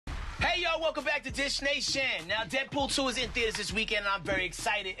Hey, y'all, welcome back to Dish Nation. Now, Deadpool 2 is in theaters this weekend, and I'm very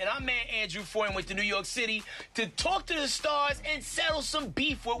excited. And our man Andrew Freund went to New York City to talk to the stars and settle some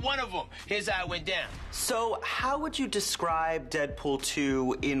beef with one of them. Here's how it went down. So, how would you describe Deadpool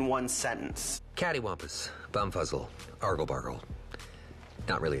 2 in one sentence? Cattywampus, bumfuzzle, argle-bargle.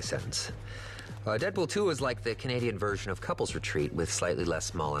 Not really a sentence. Deadpool 2 is like the Canadian version of Couples Retreat with slightly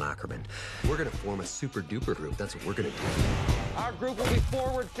less Mullen Ackerman. We're gonna form a super-duper group. That's what we're gonna do. Our group will be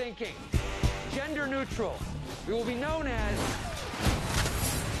forward-thinking, gender-neutral. We will be known as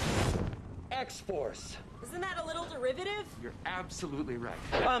X-Force. Isn't that a little derivative? You're absolutely right.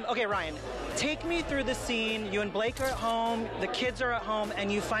 Okay, Ryan, take me through the scene. You and Blake are at home, the kids are at home,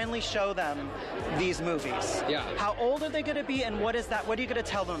 and you finally show them these movies. Yeah. How old are they going to be, and what are you going to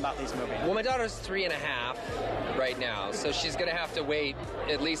tell them about these movies? Well, my daughter's 3.5 right now, so she's going to have to wait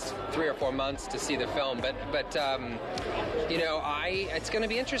at least 3 or 4 months to see the film. But you know, it's going to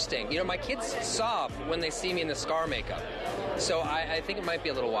be interesting. You know, my kids sob when they see me in the scar makeup. So I think it might be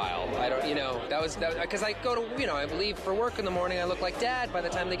a little while. I don't, you know, that was because I go to, you know, I leave for work in the morning. I look like Dad. By the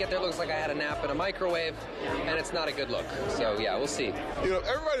time they get there, it looks like I had a nap in a microwave, and it's not a good look. So yeah, we'll see. You know,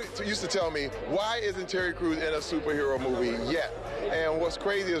 everybody used to tell me, why isn't Terry Crews in a superhero movie yet? And what's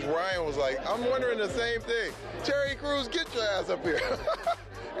crazy is Ryan was like, I'm wondering the same thing. Terry Crews, get your ass up here.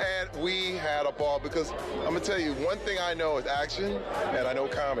 And we had a ball because I'm going to tell you, one thing I know is action and I know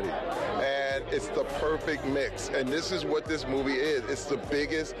comedy. And it's the perfect mix. And this is what this movie is. It's the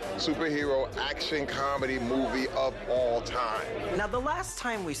biggest superhero action comedy movie of all time. Now, the last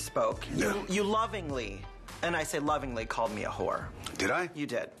time we spoke, you lovingly, and I say lovingly, called me a whore. Did I? You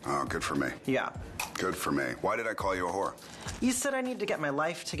did. Oh, good for me. Yeah. Good for me. Why did I call you a whore? You said I need to get my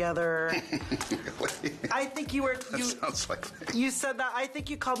life together. Really? I think you were... That sounds like me. You said that. I think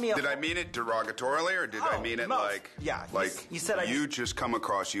you called me a... Did I mean it derogatorily, or did I mean it like... Yeah. Like, you said you just come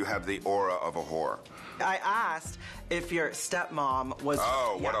across, you have the aura of a whore. I asked if your stepmom was...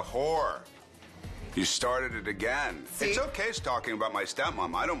 Oh, what a whore. You started it again. See? It's okay talking about my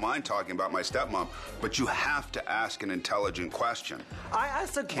stepmom. I don't mind talking about my stepmom, but you have to ask an intelligent question. I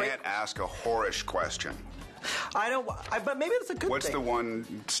asked a great... Can't ask a whorish question. I don't... but maybe it's a good What's thing. the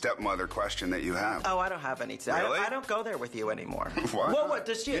one stepmother question that you have? Oh, I don't have any. Really? I don't go there with you anymore. Why Well, not? what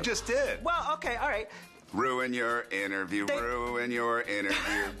does she... You just did. Well, okay, all right. Ruin your interview, ruin your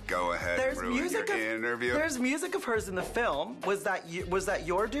interview. Go ahead, ruin your interview. There's music of hers in the film. Was that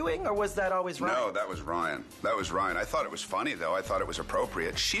your doing, or was that always Ryan? No, that was Ryan. That was Ryan. I thought it was funny, though. I thought it was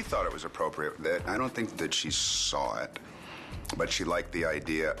appropriate. She thought it was appropriate. I don't think that she saw it, but she liked the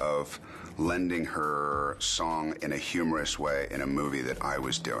idea of lending her song in a humorous way in a movie that I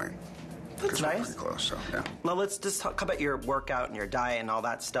was doing. That's nice. We're pretty close, so yeah. Well, let's just talk about your workout and your diet and all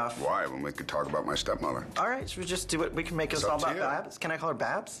that stuff. Why? When we could talk about my stepmother. All right, should we just do it? We can make this all about Babs. Can I call her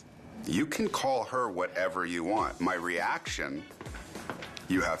Babs? You can call her whatever you want. My reaction,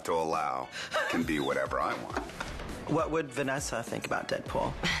 you have to allow, can be whatever I want. What would Vanessa think about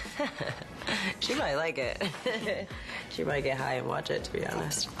Deadpool? She might like it. She might get high and watch it, to be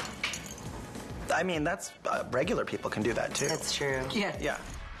honest. I mean, that's regular people can do that too. That's true. Yeah.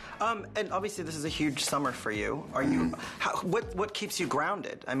 And obviously, this is a huge summer for you. Are you? What keeps you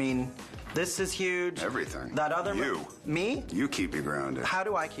grounded? I mean, this is huge. Everything. That other me? You keep me grounded. How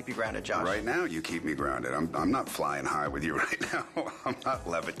do I keep you grounded, Josh? Right now, you keep me grounded. I'm not flying high with you right now. I'm not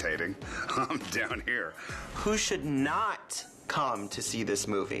levitating. I'm down here. Who should not come to see this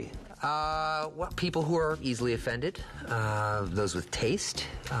movie? Well, people who are easily offended, those with taste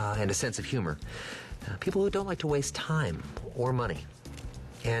and a sense of humor, people who don't like to waste time or money,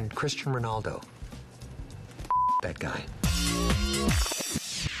 and Cristiano Ronaldo. That guy.